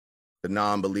the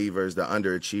non-believers, the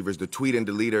underachievers, the tweet and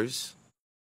deleters.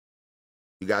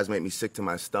 You guys make me sick to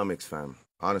my stomachs, fam.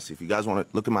 Honestly, if you guys want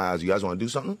to look in my eyes, you guys want to do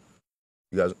something?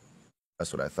 You guys,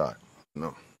 that's what I thought.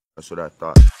 No, that's what I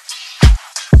thought.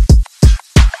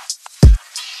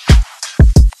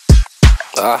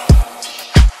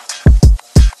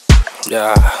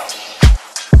 Yeah.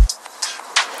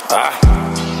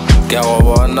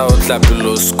 Ngiyawabona uhlaphi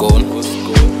lo scone.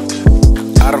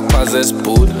 Arphaze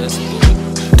spoon.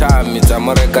 Time it's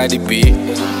amoreka di B.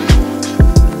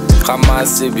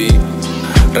 Khamasi B.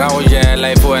 Rago ja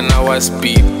life when I was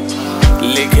speed.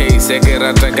 Lick hey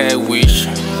sekera taka wish.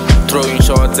 Throwing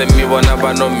shots and me bona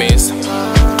ba no miss.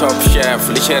 Top chef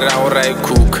lishera ora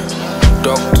cook.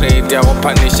 Dog trade ya go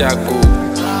punisher go.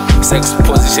 Sex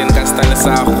position ka style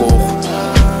sa go.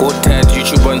 Go TED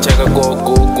YouTube on check go.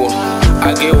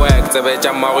 I get work to be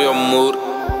a Mario Moore.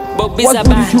 What's good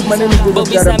YouTube? My name is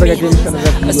Joseph Jara.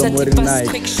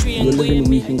 You're living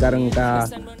wishing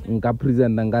Garanka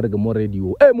present and Garga more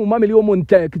radio. Eh, Mumami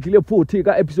Monte, Kitile 40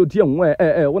 episode young where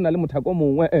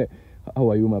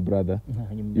how are you, my brother?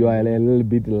 You are a little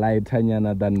bit lighter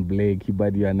than Blake,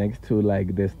 but you are next to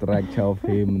like the structure of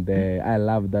him there. I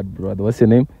love that, brother. What's your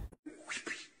name?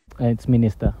 It's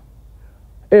Minister.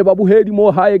 Hey, Babu Hedi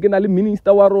more high again. Ali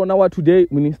Minister Warona what today?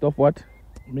 Minister of what?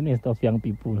 Minister of Young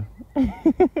People.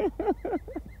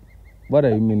 What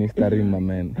are you ministering, my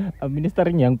man? I'm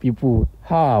ministering young people.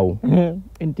 How?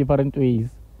 In different ways.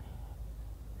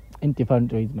 In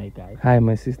different ways, my guy. Hi,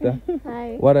 my sister.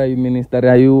 Hi. What are you ministering?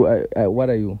 Are you? What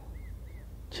are you?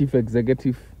 Chief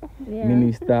Executive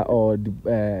Minister or the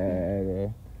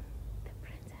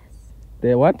princess?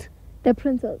 The what? The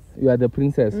princess. You are the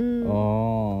princess.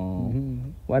 Oh.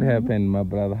 What happened, my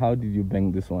brother? How did you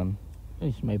bang this one?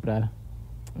 It's my brother.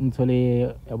 Until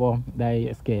I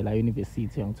scale at university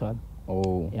young child.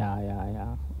 Oh.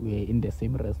 Yeah. We're in the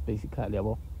same race basically.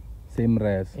 Same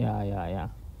race. Yeah.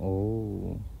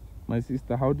 Oh. My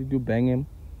sister, how did you bang him?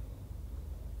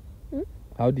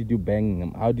 How did you bang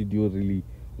him? How did you really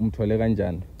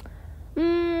kanjani?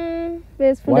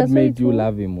 What made you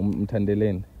love him?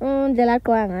 Mtandeleni. Oh.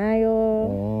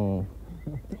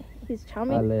 He's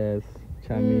charming. Alice,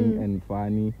 charming and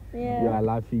funny. Yeah. You are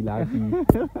laughy.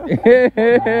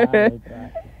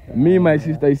 Me, my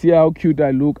sister, you see how cute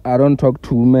I look? I don't talk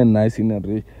to women nice in a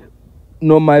relationship.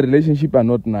 No, my relationship are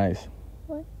not nice.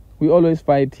 What? We always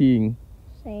fighting.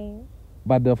 Same.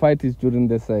 But the fight is during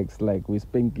the sex, like we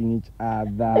spanking each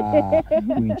other,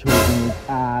 we choking each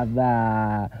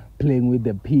other, playing with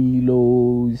the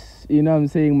pillows. You know what I'm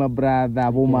saying, my brother?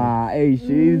 Hey,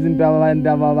 she isn't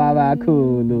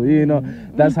cool. You know,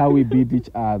 that's how we beat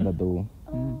each other, though.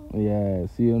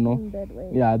 Yes, you know. In that way.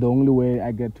 Yeah, the only way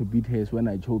I get to beat her is when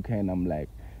I choke her and I'm like,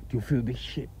 do you feel this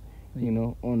shit? You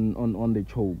know, on the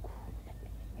choke.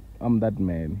 I'm that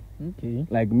man. Okay.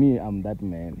 Like me, I'm that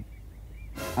man.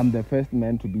 I'm the first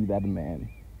man to be that man.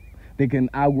 They can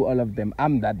argue all of them.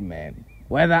 I'm that man.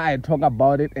 Whether I talk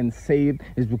about it and say it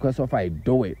is because of I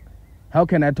do it. How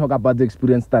can I talk about the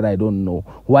experience that I don't know?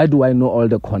 Why do I know all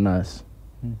the corners?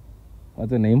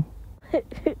 What's the name?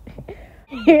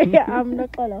 I'm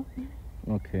not color.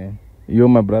 Okay. You're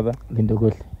my brother? Lindo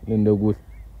Good.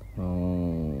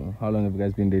 How long have you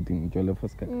guys been dating?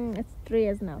 It's 3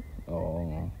 years now.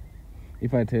 Oh.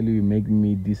 If I tell you make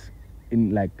me this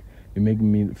you make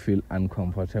me feel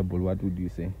uncomfortable, what would you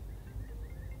say?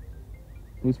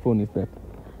 Whose phone is that?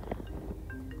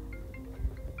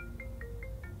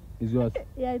 Is yours?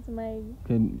 Yeah, it's mine.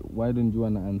 Why don't you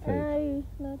want to answer it?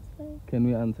 No, it's fine. Can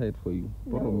we answer it for you?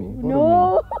 Borrow me.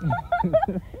 No.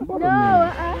 Borrow me.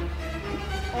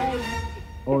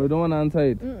 Oh, you don't want to answer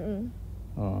it?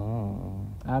 Oh.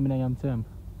 I'm temp.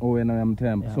 Oh, and I am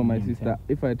temp. Yeah, so my I'm sister, temp.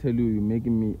 if I tell you you're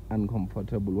making me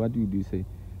uncomfortable, what would you say?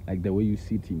 Like the way you're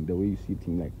sitting,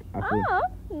 like I feel,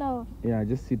 No. yeah,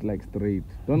 just sit like straight.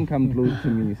 Don't come close to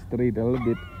me, straight a little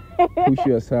bit. Push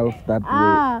yourself that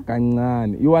way.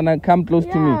 Kangan. You wanna come close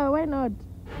to me? Yeah, why not?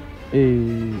 Hey,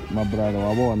 my brother,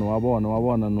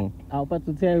 wabona no. I'll about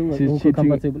to tell you She's cheating.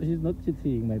 comfortable. She's not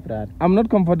cheating, my brother. I'm not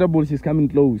comfortable. She's coming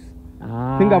close.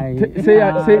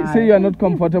 Say you are not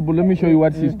comfortable. Let me show you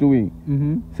what she's doing.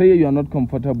 Say you are not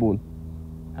comfortable.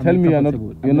 Tell me you're not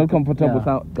comfortable.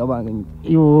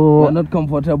 You're not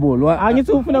comfortable. What? I need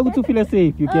to feel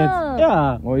safe. You get?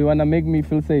 Yeah. Or you wanna make me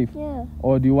feel safe? Yeah.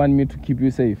 Or do you want me to keep you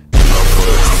safe?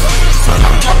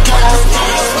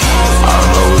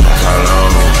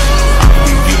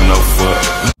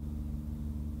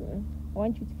 I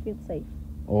want you to feel safe.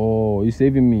 Oh, you're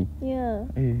saving me. Yeah.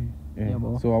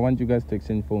 So I want you guys to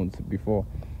exchange phones before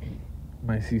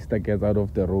my sister gets out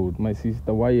of the road. My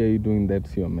sister, why are you doing that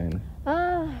to your man?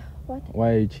 What? Why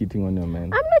are you cheating on your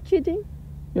man? I'm not cheating.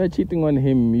 You are cheating on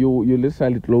him. You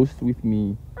literally close with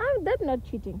me. That's not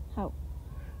cheating. How?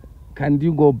 Can't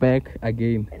you go back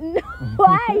again? No,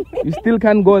 why? You still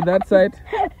can't go that side?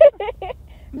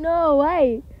 No,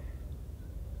 why?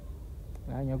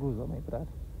 Ngiyakuzwa, my brother.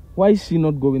 Why is she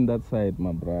not going that side,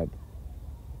 my brother?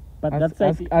 But Ask,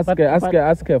 that side,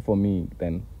 ask her for me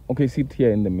then. Okay, sit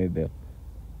here in the middle.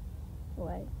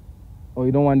 Why? Oh,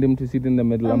 you don't want him to sit in the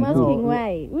middle? I'm cool. asking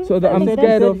why. So that I'm You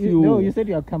scared said of you. No, you said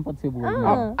you are comfortable.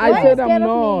 Ah. I Why said are you I'm scared of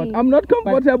not. me? I'm not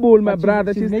comfortable, my But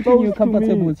brother. She's She's making close you to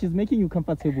comfortable. me. She's making you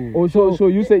comfortable. Oh, so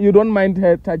you say you don't mind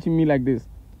her touching me like this?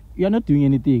 You're not doing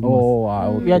anything. Oh,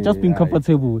 Moss. okay. You are just being Aye.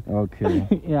 comfortable. Okay.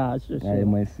 Yeah, sure. Aye,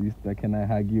 my sister, can I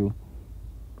hug you?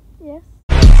 Yes.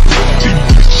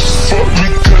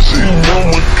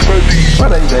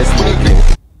 What are you guys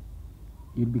thinking?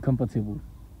 You'll be comfortable.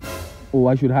 Oh,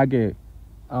 I should hug her.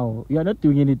 Oh, you are not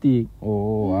doing anything.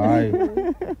 Oh, aye.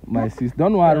 My sister.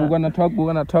 Don't worry, we're gonna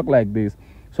talk like this.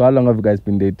 So how long have you guys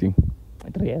been dating?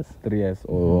 3 years. 3 years.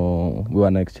 Oh, we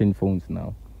wanna exchange phones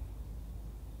now.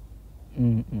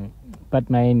 But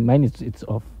mine is it's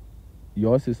off.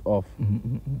 Yours is off.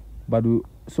 But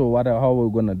so how are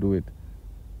we gonna do it?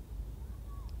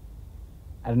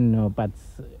 I don't know, but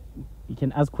you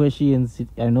can ask questions.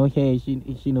 I know her.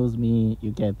 She knows me.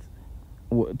 You get.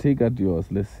 Take out yours.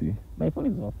 Let's see. My phone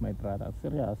is off, my brother.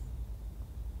 Serious.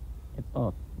 It's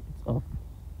off. It's off.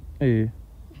 Hey.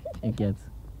 You get.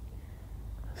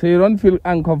 So you don't feel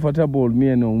uncomfortable, me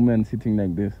and a woman sitting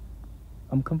like this?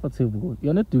 I'm comfortable.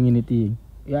 You're not doing anything.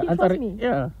 Yeah, You trust me?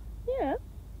 Yeah. Yeah.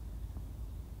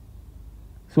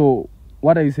 So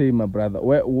what are you saying, my brother?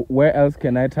 Where else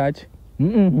can I touch?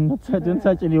 Don't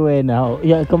touch anywhere now.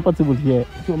 You're comfortable here.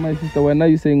 So my sister, when are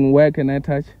you saying where can I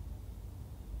touch?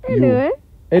 Anyway.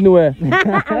 Anywhere.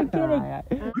 I'm kidding.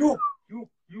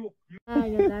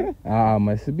 You're done.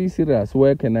 My be serious.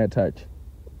 Where can I touch?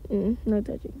 No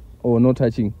touching. Oh, no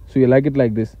touching. So you like it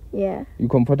like this? Yeah. You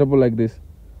comfortable like this?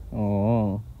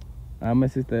 Oh. My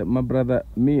sister, my brother,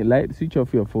 me, switch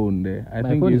off your phone there. I My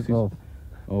think phone you is off.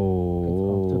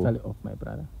 Oh. It's off, totally off, my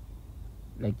brother.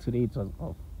 Like today it was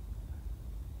off.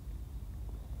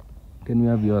 Can we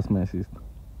have yours, my sister?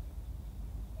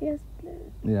 Yes,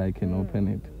 please. Yeah, I can open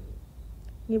it.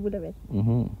 You would have it.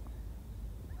 Mm-hmm.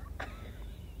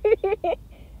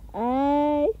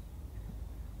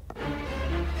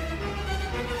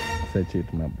 Search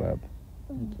it, my brother.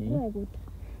 Okay. Yeah, good.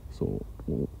 So,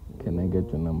 can I get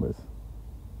your numbers?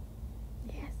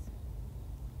 Yes.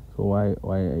 So why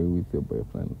are you with your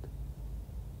boyfriend?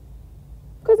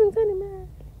 Because I'm turning mad.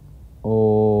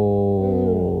 Oh.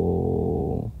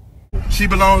 She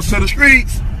belongs to the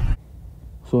streets.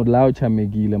 So lao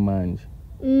chamegile manje.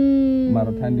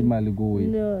 Mara uthanda imali kuwe.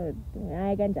 No,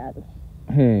 I can't tell.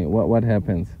 Hey, what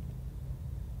happens?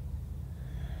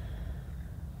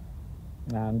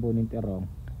 Angiboni into wrong.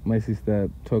 My sister,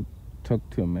 talk to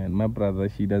your man. My brother,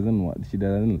 she doesn't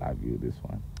love you, this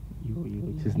one.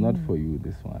 She's not for you,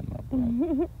 this one, my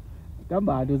brother.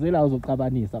 Kambani uzela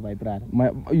uzoxabanisa, my brother.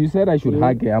 You said I should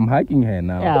hug her. I'm hugging her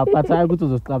now. Yeah, but I go to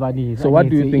uzoxabanisa. So what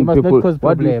do you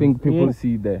think people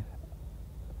see there?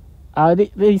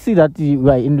 They see that you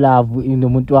are in love in the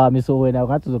muntu wami, so when I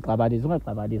got to uzoxabanisa,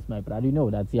 ungaxabanisi, my brother. You know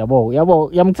that. Yabo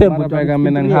yamthemba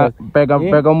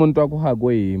Bheka umuntu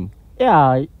akuhagwe yimi.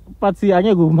 Yeah, but see,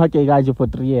 angeke umhake kanje for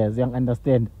 3 years. You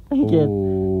understand?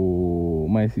 Oh,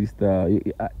 my sister,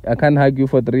 I can't hug you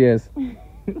for 3 years.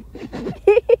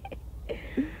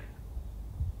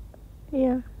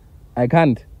 Yeah. I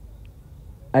can't.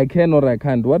 I can or I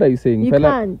can't. What are you saying? You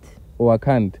can't. Oh, I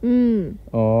can't.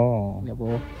 Oh.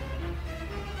 Yabo.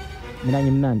 Mina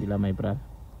ngimnandi la, my brother.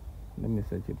 Let me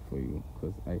search it for you,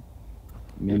 because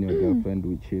me and your girlfriend,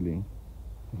 we're chilling.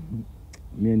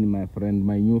 Me and my friend,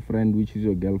 my new friend, which is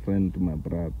your girlfriend, my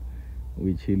brother,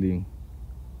 we're chilling.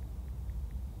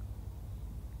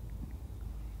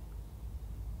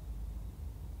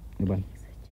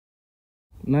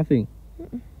 Nothing.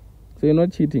 So you're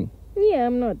not cheating? Yeah,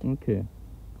 I'm not. Okay.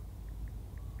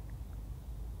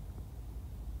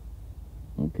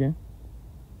 Okay.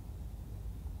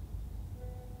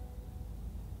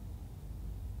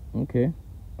 Okay.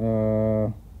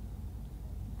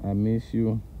 I miss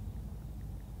you.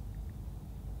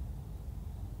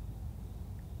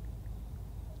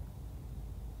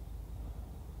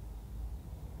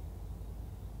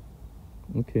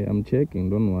 Okay, I'm checking.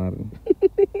 Don't worry.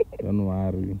 Don't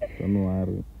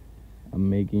worry. I'm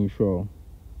making sure.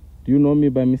 Do you know me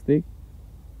by mistake?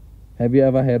 Have you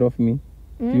ever heard of me?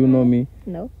 Do you know me?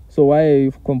 No. So why are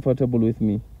you comfortable with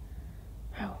me?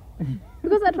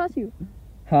 Because I trust you.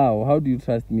 How? How do you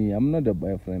trust me? I'm not a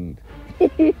boyfriend.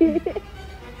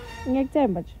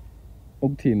 Ngiyakuthemba nje.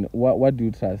 Octane, what do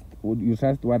you trust? Would you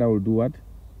trust what I will do what?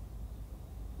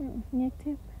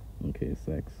 Ngiyakuthemba. Okay,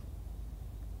 sex.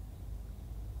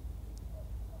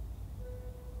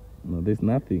 No, there's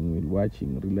nothing with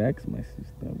watching. Relax, my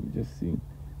sister. I'm just seeing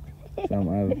some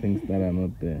other things that are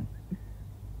not there.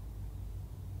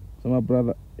 So, my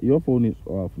brother, your phone is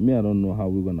off. Me, I don't know how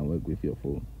we're gonna work with your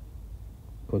phone,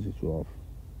 because it's off.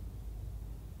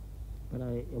 But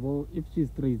if she's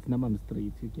straight, I'm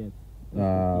straight, you get.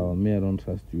 Me, I don't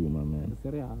trust you, my man.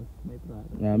 Serious, my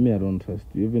brother. Me, I don't trust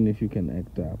you. Even if you can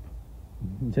act up,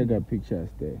 check our pictures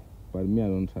there. But me, I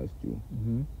don't trust you.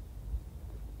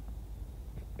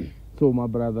 So, my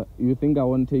brother, you think I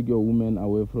won't take your woman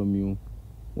away from you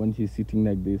when she's sitting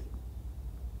like this?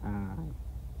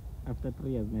 After 3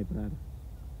 years, my brother.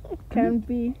 Can't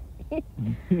be.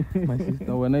 My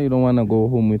sister, when you don't want to go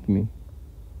home with me?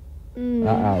 We're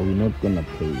not gonna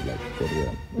play like for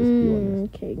real. Let's be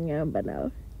honest. Okay, ngihamba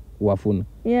now. Wafuna.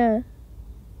 Yeah.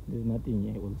 There's nothing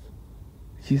here also.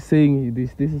 She's saying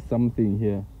this is something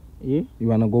here. Yeah? You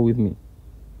wanna go with me?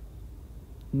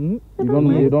 You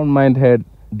You don't mind her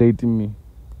dating me?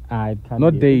 I can't.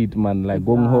 Not date, man. Like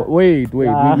going home. Ah. Wait.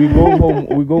 Ah. We going home.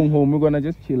 We're going home. We're gonna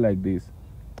just chill like this.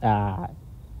 No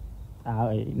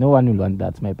one will want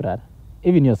that, my brother.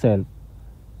 Even yourself.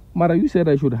 Mara, you said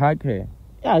I should hug her.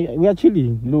 Yeah, we are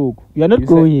chilling. Look, We are not you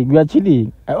going. We are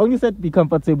chilling. I only said be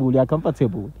comfortable. You are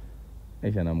comfortable.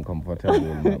 Said, I'm comfortable.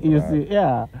 my You brother. see,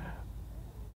 yeah.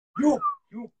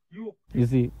 You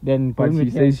see, then. But Paul she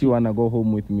says she wanna go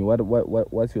home with me.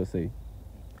 What's your say?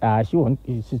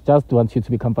 She just wants you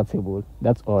to be comfortable.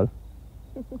 That's all.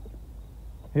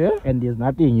 Yeah. And there's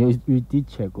nothing. You did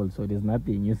check also. There's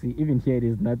nothing. You see, even here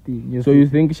there's nothing. So you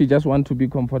think she just want to be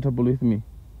comfortable with me?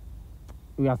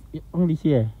 We are only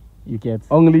here. You get.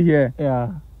 Only here.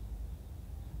 Yeah.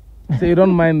 So you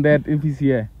don't mind that if he's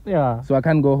here? Yeah. So I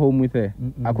can't go home with her,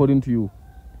 Mm-mm. according to you?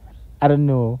 I don't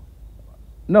know.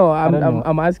 No, I don't know.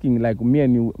 I'm asking, like me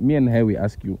and her, we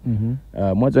ask you.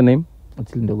 What's your name?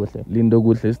 It's Lindo Gohle. Lindo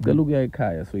Gutle. Sicela ukuya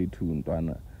ekhaya soyithu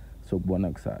ntwana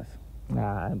sokubona kusasa.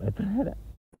 My brother.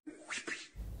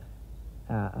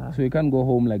 So you can't go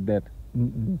home like that.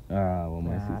 Mm-mm.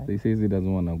 My Nah. sister, he says he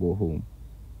doesn't want to go home.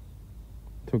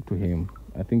 Talk to him.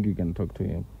 I think you can talk to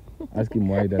him. Ask him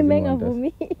why he doesn't want us.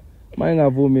 Mengavumi.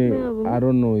 Mangavumi, I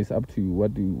don't know. It's up to you.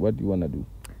 What do you want to do?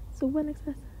 So when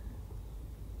kusasa?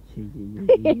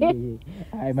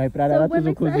 Hi, my brother. So That when is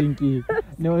a cousin.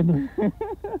 No.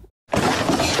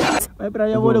 My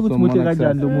brother, So yabona ukuthi muhle mona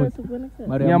kanjani lo So muntu. when kusasa?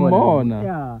 Mara Ngiyambona.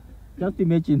 Yeah. Just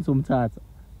imagine somthatha.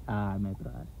 My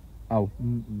brother. Ow,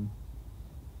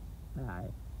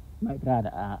 My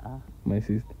brother. my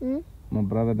sister. Hmm? My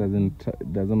brother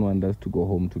doesn't want us to go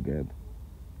home together.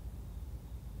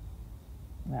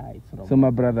 It's wrong. So my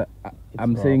brother,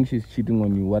 I'm wrong. saying she's cheating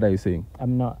on you. What are you saying?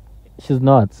 I'm not. She's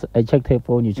not. I checked her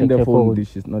phone. You In checked the her phone, phone.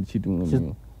 she's not cheating on She's-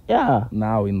 you. Yeah.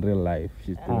 Now in real life,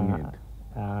 she's doing it.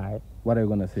 What are you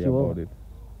gonna say She about won't. it?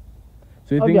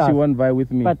 So you think she Obvious. won't vie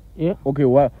with me? But yeah. Okay,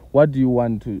 what do you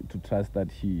want to trust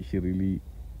that she really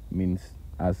means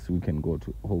us we can go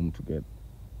to home together?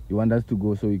 You want us to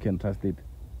go so you can trust it?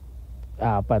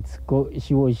 But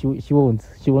she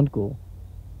won't go.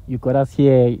 You got us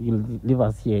here, you'll leave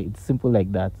us here. It's simple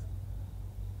like that.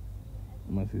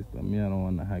 My sister, me I don't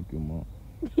wanna hug you more.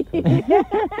 You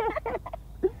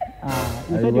Are said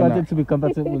you you gonna- wanted to be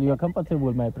comfortable. You are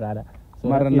comfortable, my brother. So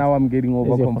Mara, that's now I'm getting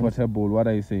over Is your phone- comfortable. What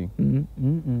are you saying?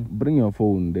 it. Bring your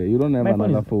phone there. You don't have My phone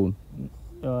another is- phone.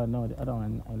 No, the other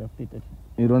one I left it.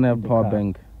 You don't have in the power car.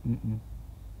 bank.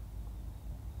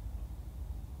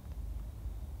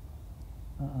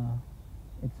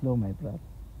 It's low, my brother.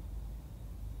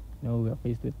 No, we are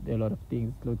faced with a lot of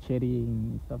things, load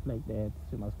shedding, stuff like that. So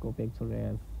we must go back to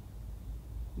rest.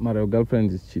 Mara, your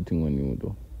girlfriend is cheating on you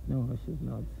though. No, she's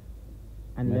not.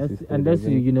 sister Unless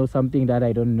doesn't- you know something that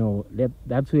I don't know.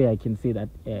 That's where I can say that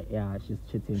yeah, she's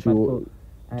cheating. She But will-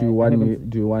 I Do you want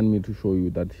haven't- me to show you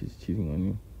that she's cheating on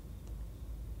you?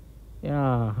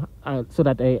 Yeah, so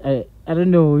that I don't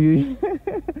know you.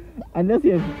 Unless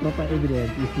you have proper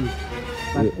evidence, you see.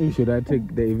 But Should I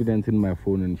take the evidence in my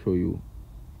phone and show you?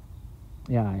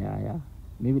 yeah.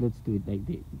 Maybe let's do it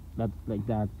like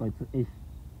that. But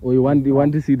Or you want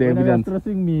to see the when evidence? You're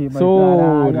stressing me. my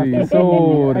brother,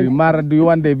 Sorry. Mara, do you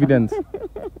want the evidence?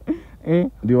 Eh?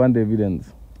 Do you want the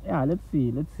evidence? Yeah, let's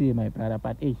see, my brother.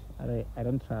 But I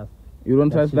don't trust. You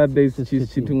don't trust that she's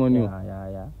she's cheating on you?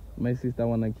 Yeah. My sister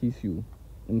wanna kiss you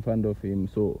in front of him,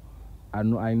 so I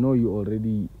know you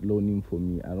already loaning for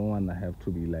me. I don't wanna have to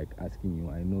be like asking you.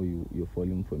 I know you're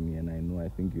falling for me, and I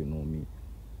think you know me,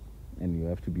 and you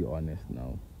have to be honest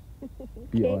now.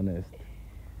 Be Okay. honest.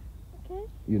 Okay.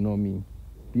 You know me.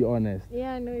 Be honest.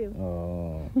 Yeah, I know you.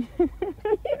 Oh.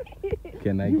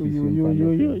 Can I kiss you in front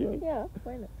of you? Yeah,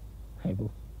 why not? Hey, bro.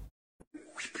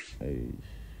 Hey.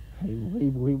 Hey,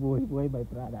 boy, my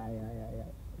brother. Ay.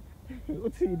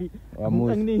 What's it?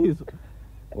 Wamus.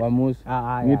 Wamus.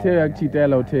 Ay. Ngithe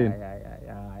uyakuchithela utheni?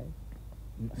 Ay.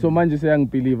 So manje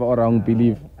seyangibelieve or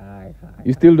angibelieve. Ay.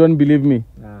 You still don't believe me?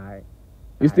 Ay.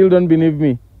 You still don't believe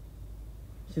me?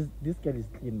 This girl is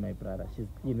clean, my brother. She's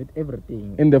clean with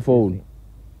everything. In the phone.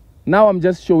 Now I'm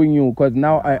just showing you because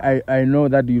now I know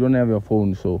that you don't have your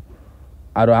phone, so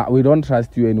we don't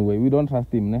trust you anyway. We don't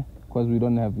trust him, ne? Because we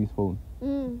don't have his phone.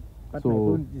 But So- my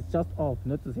phone is just off.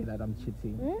 Not to say that I'm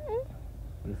cheating.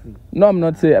 You see. No, I'm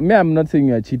not saying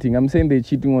you are cheating. I'm saying they're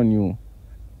cheating on you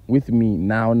with me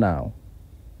now.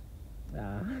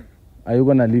 Are you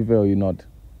gonna leave her or you not?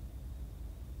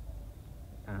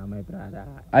 My brother.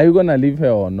 Are you gonna leave her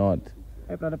or not?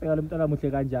 My brother, phela umntwana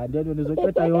muhle kanjani. Then when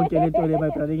uzoqeda yonke lento le my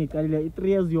brother ngiqalile 3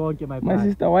 years yonke my brother. My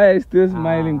sister, why are you still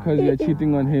smiling because you're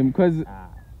cheating on him? Because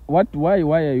why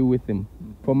are you with him?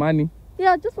 For money?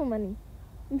 Yeah, just for money.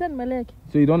 Ngithanda imali yakhe.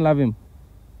 So you don't love him?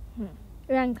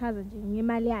 Uyangichaza nje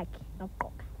ngemali yakhe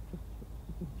nokuqoqa.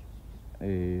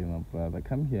 Hey, my brother,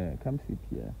 come here, come sit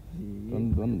here.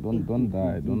 Don't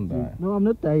die. No, I'm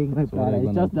not dying, my So what are brother. you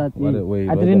It's gonna- just that what are- wait,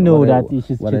 I what- didn't what know are- that she's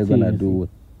cheating. What are you gonna you do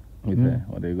see. with her?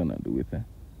 What are you gonna do with her?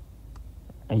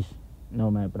 Aish,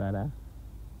 no, my brother.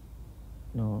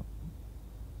 No.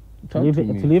 Talk to to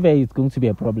me. leave her is going to be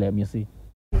a problem, you see.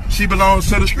 She belongs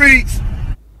to the streets.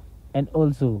 And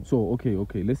also, So okay.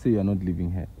 Let's say you're not leaving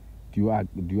her. Do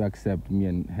you accept me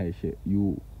and her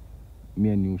me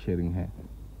and you sharing her?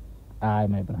 my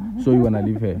brother. So you gonna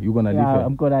leave her? You gonna leave Yeah, her?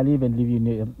 I'm gonna leave and leave you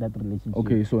in that relationship.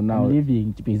 Okay, so now I'm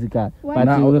leaving, basically. Why? But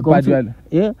now, we're going but to,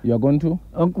 yeah, you're going to?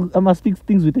 I must fix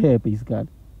things with her, basically.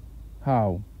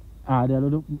 How? There are a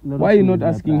lot of Why are you things, not my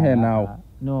asking her brother. now?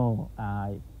 No,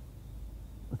 my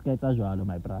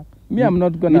brother. Me, I'm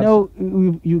not gonna. You know,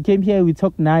 you came here, we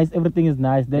talk nice, everything is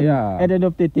nice. Then Yeah. at the end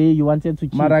of the day, you wanted to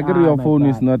cheat. Maragiri, your my phone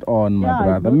is brother. not on, my Yeah, it's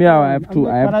brother. not Me, on. I have to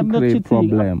But I'm not create cheating.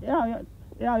 problem.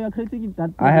 Yeah, you're creating that.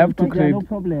 I have to because there are no create-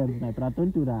 problems, my brother.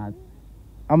 Don't do that.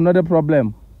 I'm not a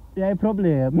problem. You're a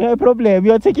problem. You're a problem.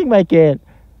 You're taking my care.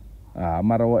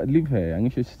 Mara, leave her. I'm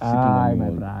just sitting on My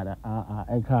you. brother.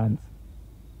 I can't.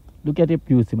 Look at her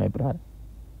beauty, my brother.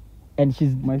 And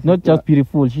she's My not sister- just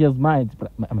beautiful. She has mind,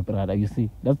 my brother. You see,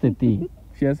 that's the thing.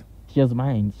 Yes. She has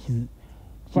mind. She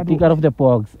But think out of the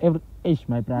box.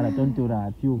 My brother, don't do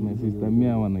that. You, My sister, me,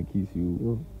 I wanna kiss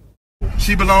you.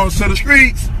 She belongs to the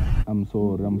streets. I'm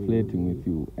sorry. I'm flirting with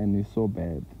you, and it's so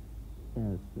bad.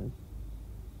 Yes.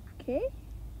 Okay?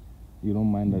 You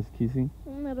don't mind us kissing?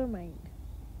 I don't mind.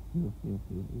 My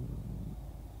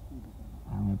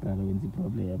brother, when's the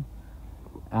problem?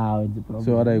 When's the problem?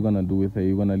 So what are you gonna do with her?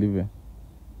 You gonna leave her?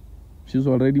 She's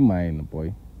already mine,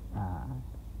 boy.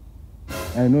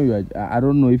 I know you are. I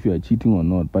don't know if you are cheating or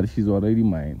not, but she's already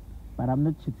mine. But I'm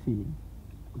not cheating.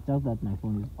 It's just that my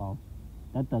phone is off.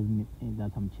 That doesn't mean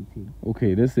that I'm cheating.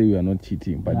 Okay, let's say you are not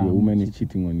cheating, but Yeah, your I'm woman not is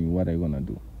cheating on you. What are you gonna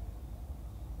do?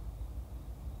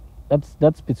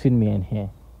 That's between me and her.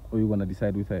 Or you gonna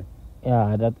decide with her?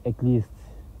 Yeah, that at least.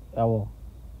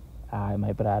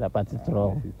 My brother, but it's My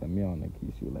wrong. sister, me, I wanna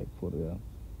kiss you like for real.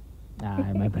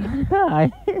 My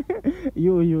brother.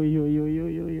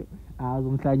 You.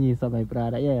 Uzumhlanyisa, my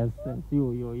brother. Yes.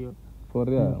 You. For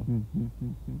real.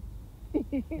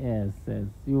 Yes.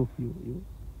 You.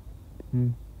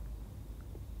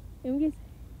 Yamgisi.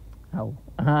 How?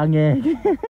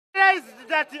 Angeke.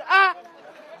 That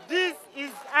this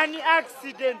is an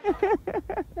accident.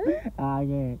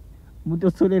 Angeke. Umuntu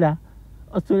ositholela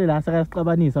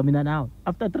sakasixabanisa mina nawe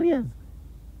after 3 years.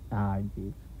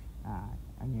 Nje.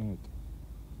 Angeke.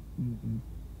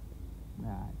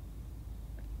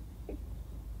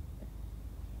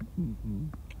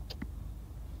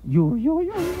 You. Yes. Yo.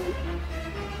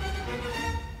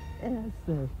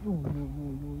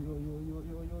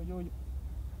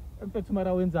 Mfethu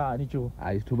mara wenzani Jo?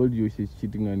 I told you she's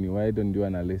cheating on you. Why don't you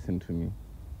wanna listen to me?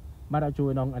 Mara Jo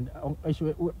wena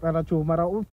mara Jo mara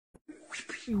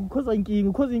ukhoza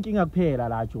inkinga kuphela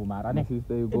la Jo mara My ne.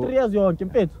 sister, you 3 go. years yonke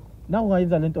mfethu. Nawu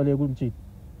ungayenza lento leyo kumtshini.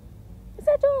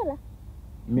 Isathola.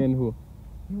 Me and who?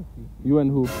 You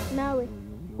and who? Nawe.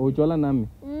 Ujola nami.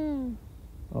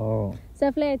 Oh.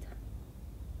 Siyafletha.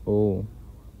 Oh.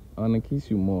 I wanna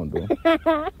kiss you more though.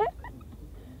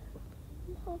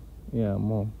 Yeah,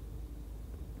 more.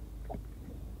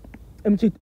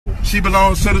 Mtshini. She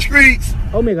belongs to the streets.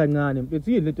 Awume kancane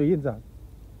mfethu yini lento yenzani?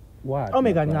 What?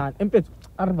 Awume kancane mfethu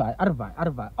arva.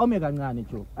 Awume kancane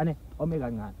Jo. Ane awume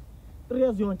kancane. 3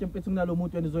 years yonke mfethu kunalo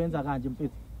muntu wena uzoyenza kanje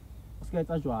mfethu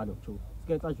sikayetsa jwalo Joe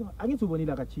sikayetsa jwalo angithi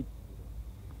ubonile ka cheat.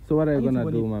 So what are you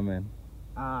gonna do, my man?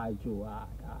 Joe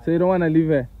So you don't wanna leave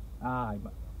her?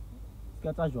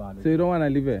 Sikayetsa jwalo. So you don't wanna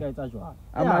leave her? Sikayetsa jwalo.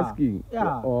 I'm asking.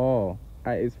 Yeah. Oh,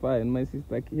 it's fine. My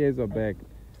sister, here's her back.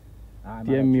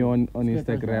 DM me on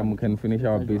Instagram. We can finish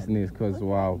our business. Cause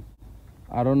wow,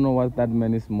 I don't know what that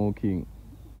man is smoking.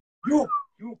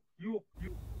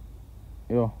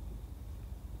 Yo.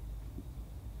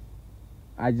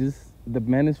 The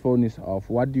man's phone is off.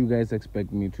 What do you guys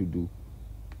expect me to do?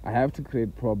 I have to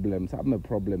create problems. I'm a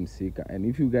problem seeker. And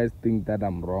if you guys think that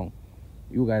I'm wrong,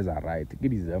 you guys are right.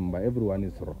 It is everyone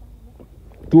is wrong.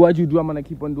 Do what you do. I'm gonna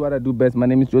keep on doing what I do best. My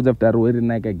name is Joseph Daru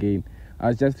Nike again. I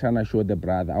was just trying to show the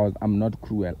brother I'm not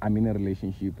cruel. I'm in a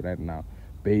relationship right now.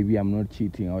 Baby, I'm not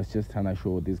cheating. I was just trying to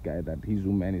show this guy that his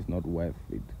woman is not worth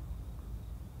it.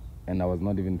 And I was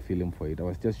not even feeling for it. I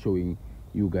was just showing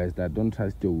you guys that don't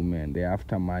trust your woman. They're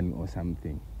after money or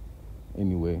something.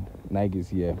 Anyway, Nike is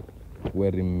here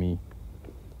wearing me.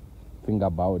 Think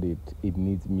about it. It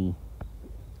needs me.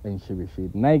 And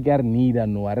shit. Nike need a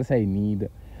no. I need.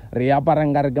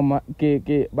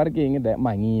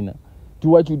 Do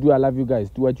what you do. I love you guys.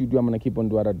 Do what you do. I'm gonna keep on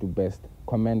doing what I do best.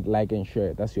 Comment, like, and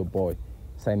share. That's your boy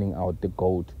signing out. The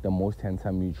GOAT, the most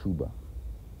handsome YouTuber.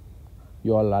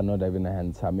 You all are not even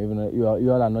handsome. You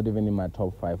all are not even in my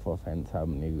top 5 of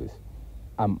handsome niggas.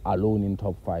 I'm alone in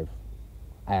top 5.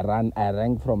 I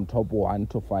rank from top 1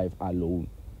 to 5 alone.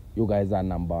 You guys are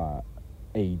number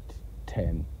 8,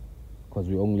 10. Because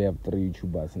we only have 3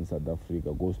 YouTubers in South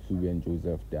Africa. Goes to and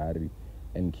Joseph Dari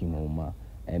and King Omar.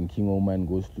 And King Omar and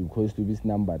Goes to is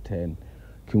number 10.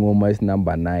 King Omar is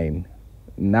number 9.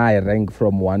 Now I rank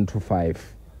from 1 to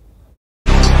 5.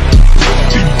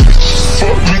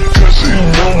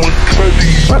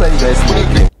 What are you guys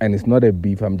thinking? And it's not a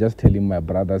beef. I'm just telling my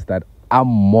brothers that I'm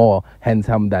more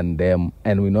handsome than them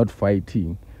and we're not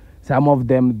fighting. Some of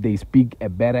them, they speak a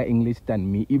better English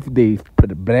than me. If they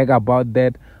brag about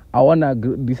that, I want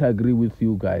to disagree with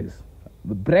you guys.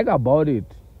 Brag about it.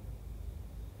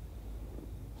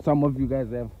 Some of you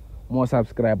guys have more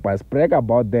subscribers. Brag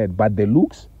about that. But the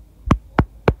looks...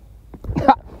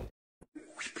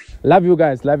 Love you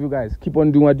guys. Keep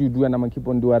on doing what you do and I'm going to keep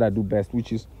on doing what I do best,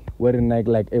 which is wearing Nike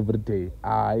like every day.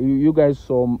 You guys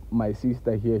saw my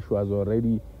sister here. She was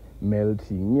already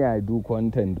melting. Me, I do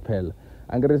content, pal.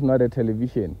 And there is not a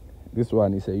television. This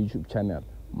one is a YouTube channel,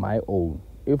 my own.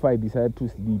 If I decide to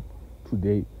sleep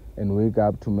today and wake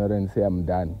up tomorrow and say I'm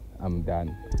done, I'm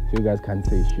done. So you guys can't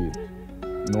say shit.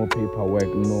 No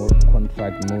paperwork, no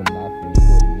contract, no nothing.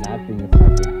 So nothing is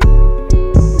happening.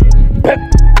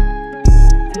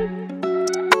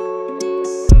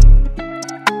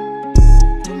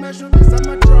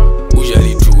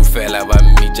 Usually true fella ba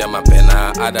mija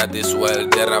mapena ada this world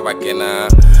dera bakena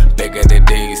bega the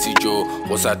day si jo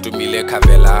go sa tumile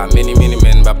kavela many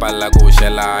men ba palla go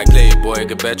shela playboy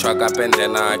ke betwa ka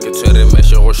pendena ke tswere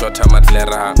meshe go shota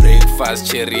matlera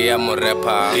breakfast cherry ya mo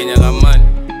rapper kenya ga man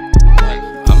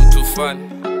I'm too fun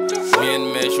me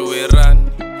and mesh we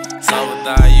run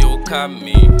sauda you come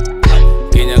me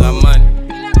kenya ga man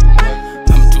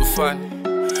I'm too fun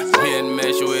me and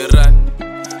mesh we run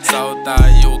sauda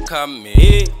you come me.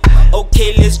 Hey,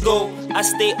 okay, let's go. I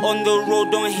stay on the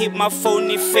road, don't hit my phone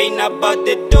if ain't about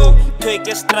the dough. Twig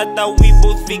a strata, we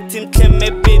both victim, claim me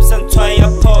babes and try a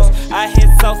pause. I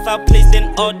head south, I placed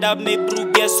an order, me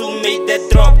bro, guess who made the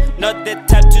drop? Not the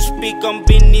type to speak on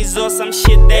business or some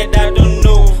shit that I don't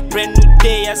know. Brand new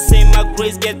day, I say my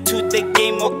grace, get to the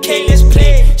game, okay, let's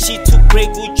play. She too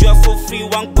great, good job for free,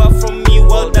 one bar from me,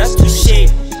 well, that's too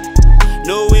shade.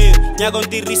 No way, nyagon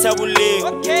dirisa bule.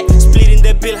 Splitting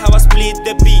the bill, how I split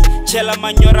the beat. Chela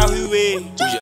manyora huwe.